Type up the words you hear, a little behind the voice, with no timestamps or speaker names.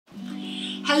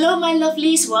Hello my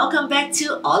lovelies, welcome back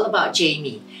to All About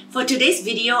Jamie. For today's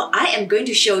video, I am going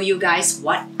to show you guys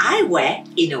what I wear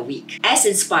in a week, as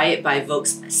inspired by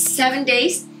Vogue's 7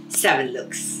 Days, 7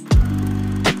 Looks.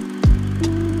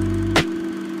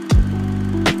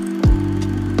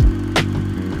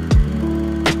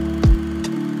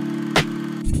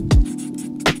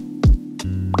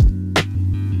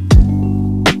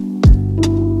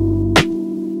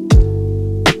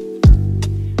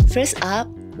 First up,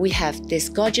 we have this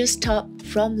gorgeous top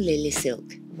from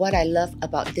Lilysilk. What I love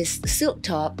about this silk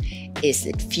top is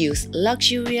it feels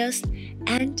luxurious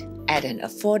and at an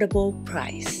affordable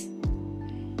price.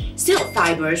 Silk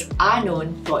fibers are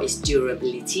known for its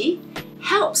durability,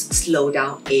 helps slow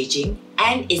down aging,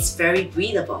 and it's very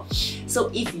breathable.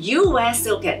 So if you wear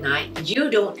silk at night,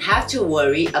 you don't have to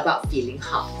worry about feeling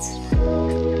hot.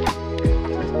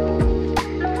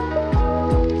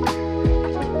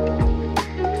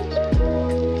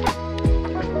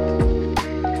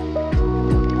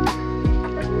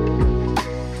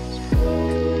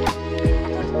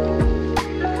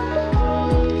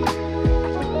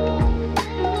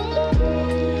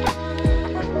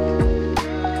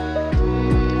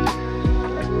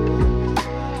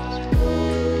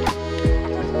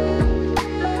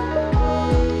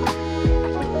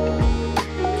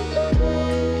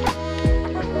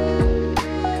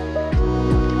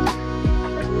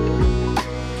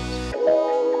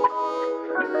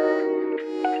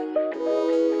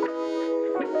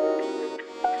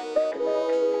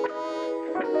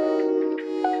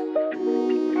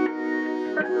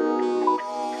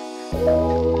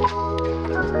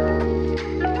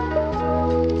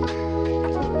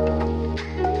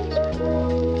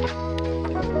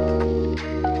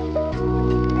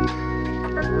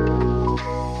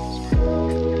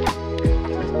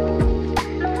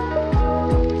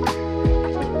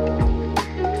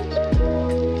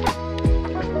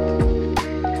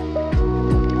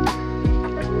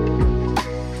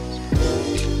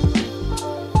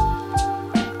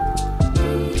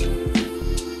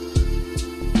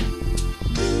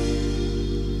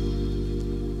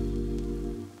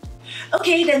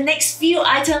 Okay, the next few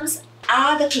items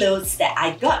are the clothes that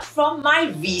I got from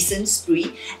my recent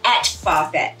spree at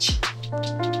Farfetch.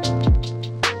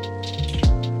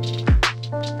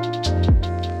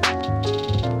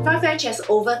 Farfetch has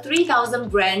over 3,000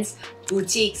 brands,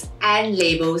 boutiques and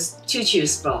labels to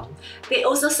choose from. They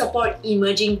also support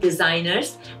emerging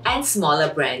designers and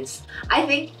smaller brands. I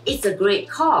think it's a great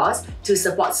cause to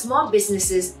support small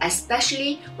businesses,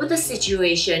 especially with the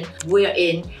situation we're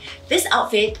in. This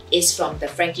outfit is from the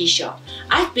Frankie shop.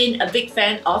 I've been a big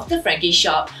fan of the Frankie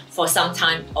shop for some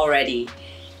time already.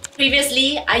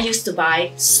 Previously, I used to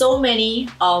buy so many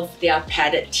of their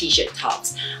padded t-shirt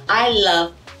tops. I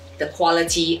love the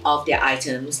quality of their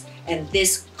items, and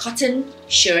this cotton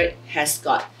shirt has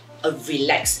got a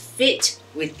relaxed fit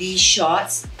with these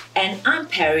shorts, and I'm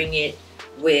pairing it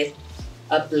with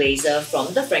a blazer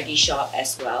from the Frankie shop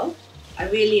as well. I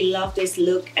really love this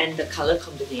look and the color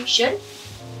combination,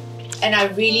 and I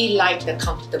really like the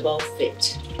comfortable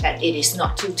fit, that it is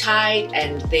not too tight,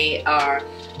 and they are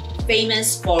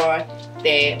famous for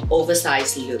their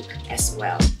oversized look as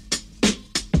well.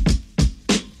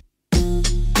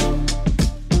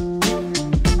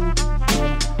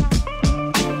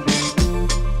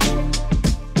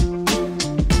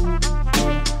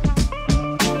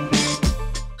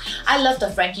 I love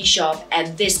the Frankie shop,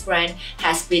 and this brand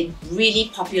has been really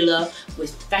popular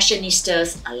with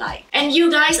fashionistas alike. And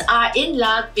you guys are in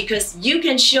luck because you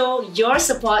can show your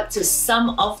support to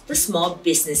some of the small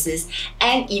businesses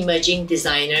and emerging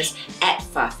designers at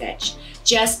Farfetch.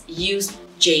 Just use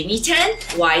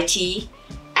Jamie10 YT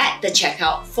at the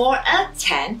checkout for a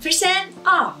 10%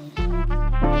 off.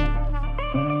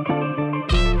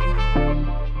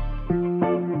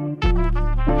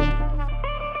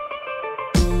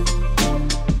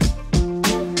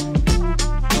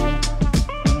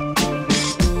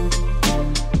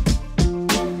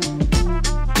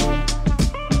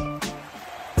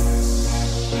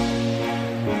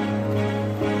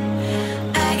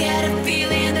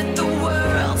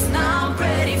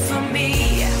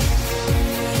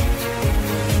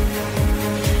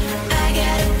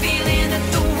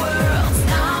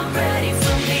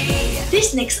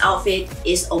 This next outfit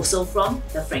is also from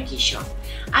the Frankie shop.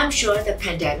 I'm sure the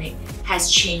pandemic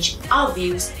has changed our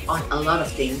views on a lot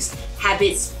of things,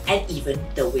 habits, and even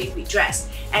the way we dress.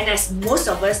 And as most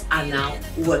of us are now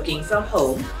working from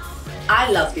home, I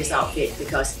love this outfit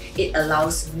because it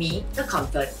allows me the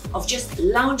comfort of just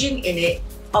lounging in it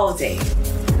all day.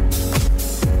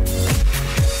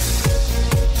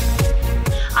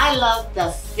 I love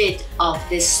the fit fit of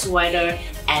this sweater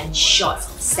and shorts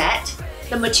set.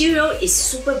 The material is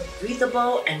super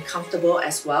breathable and comfortable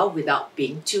as well without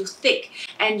being too thick.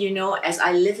 And you know, as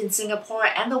I live in Singapore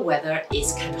and the weather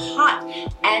is kind of hot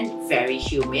and very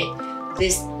humid,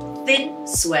 this thin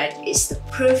sweat is the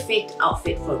perfect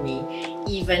outfit for me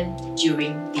even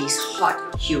during these hot,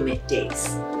 humid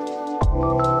days.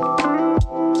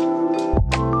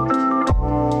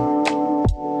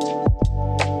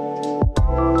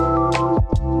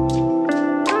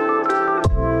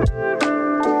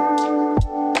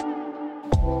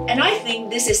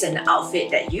 This is an outfit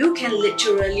that you can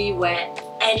literally wear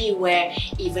anywhere,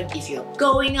 even if you're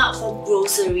going out for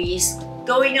groceries,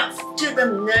 going out to the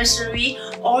nursery,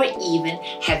 or even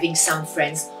having some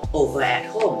friends over at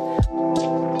home.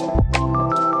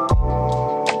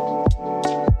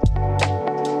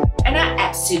 And I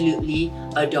absolutely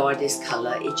adore this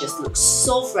color. It just looks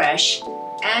so fresh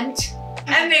and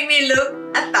make me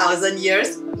look 1,000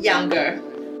 years younger.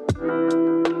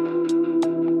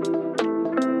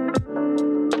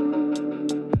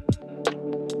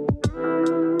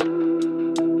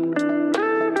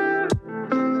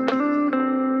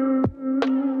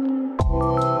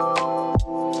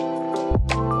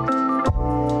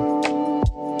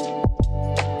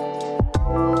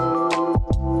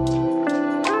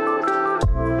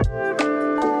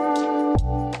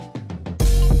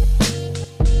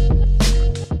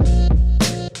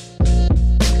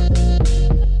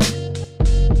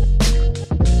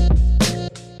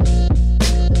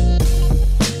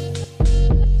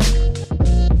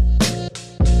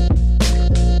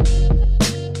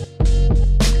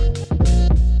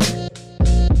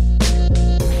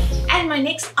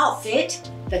 Outfit,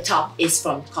 the top is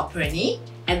from Copperny,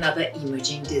 another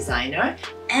emerging designer,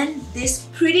 and this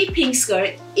pretty pink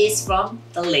skirt is from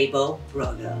the label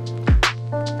Brother.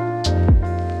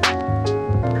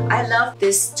 I love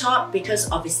this top because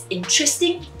of its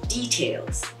interesting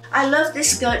details. I love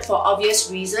this skirt for obvious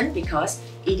reason because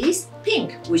it is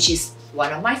pink, which is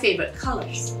one of my favorite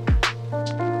colors.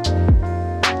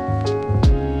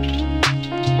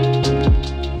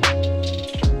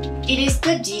 It is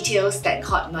the details that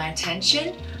caught my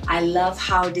attention. I love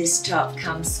how this top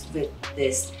comes with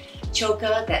this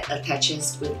choker that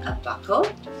attaches with a buckle,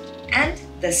 and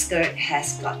the skirt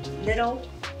has got little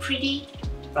pretty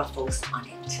ruffles on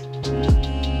it.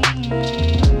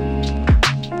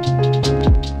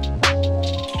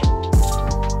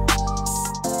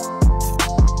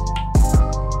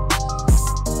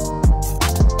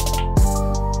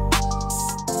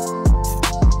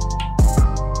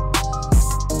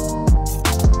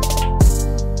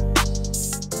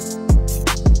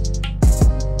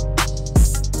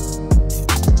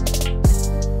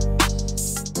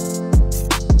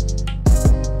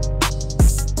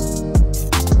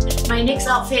 My next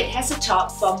outfit has a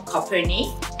top from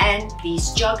Copperny, and these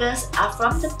joggers are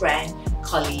from the brand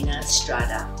Collina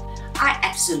Strada. I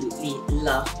absolutely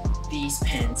love these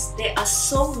pants. They are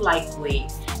so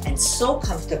lightweight and so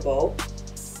comfortable.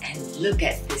 And look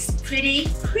at these pretty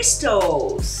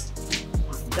crystals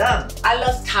on them. I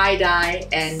love tie-dye,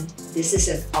 and this is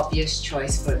an obvious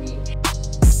choice for me.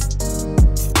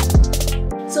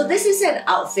 So this is an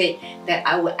outfit that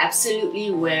I would absolutely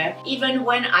wear even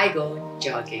when I go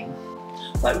jogging.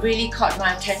 What really caught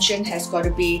my attention has got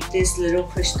to be these little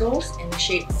crystals in the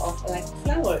shape of like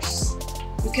flowers.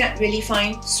 You can't really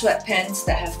find sweatpants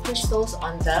that have crystals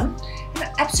on them. And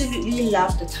I absolutely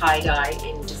love the tie-dye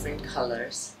in different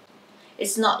colors.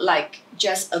 It's not like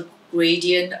just a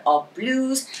gradient of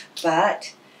blues,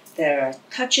 but there are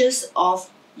touches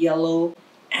of yellow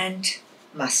and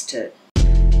mustard.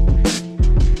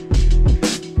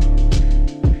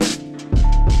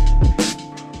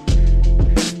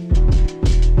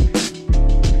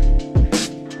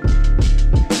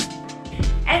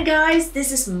 And guys,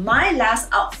 this is my last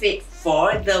outfit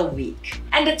for the week.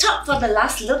 And the top for the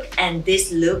last look and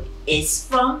this look is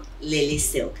from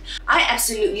Lilysilk. I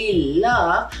absolutely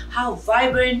love how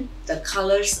vibrant the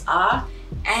colors are,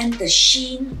 and the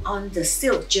sheen on the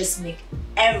silk just make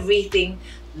everything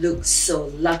look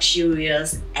so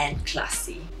luxurious and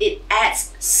classy. It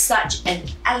adds such an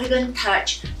elegant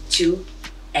touch to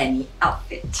any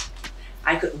outfit.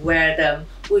 I could wear them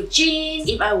with jeans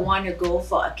if I want to go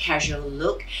for a casual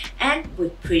look, and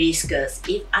with pretty skirts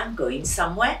if I'm going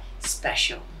somewhere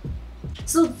special.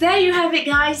 So there you have it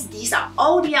guys, these are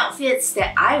all the outfits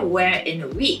that I wear in a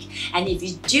week. And if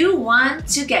you do want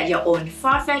to get your own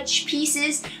Farfetch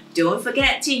pieces, don't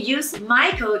forget to use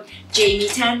my code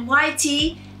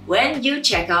Jamie10YT when you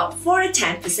check out for a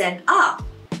 10% off.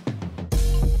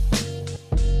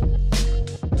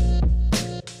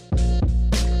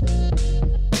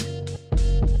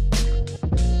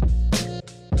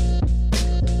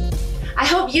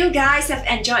 Hope you guys have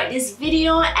enjoyed this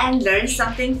video and learned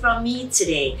something from me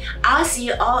today. I'll see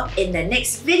you all in the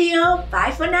next video.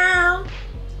 Bye for now.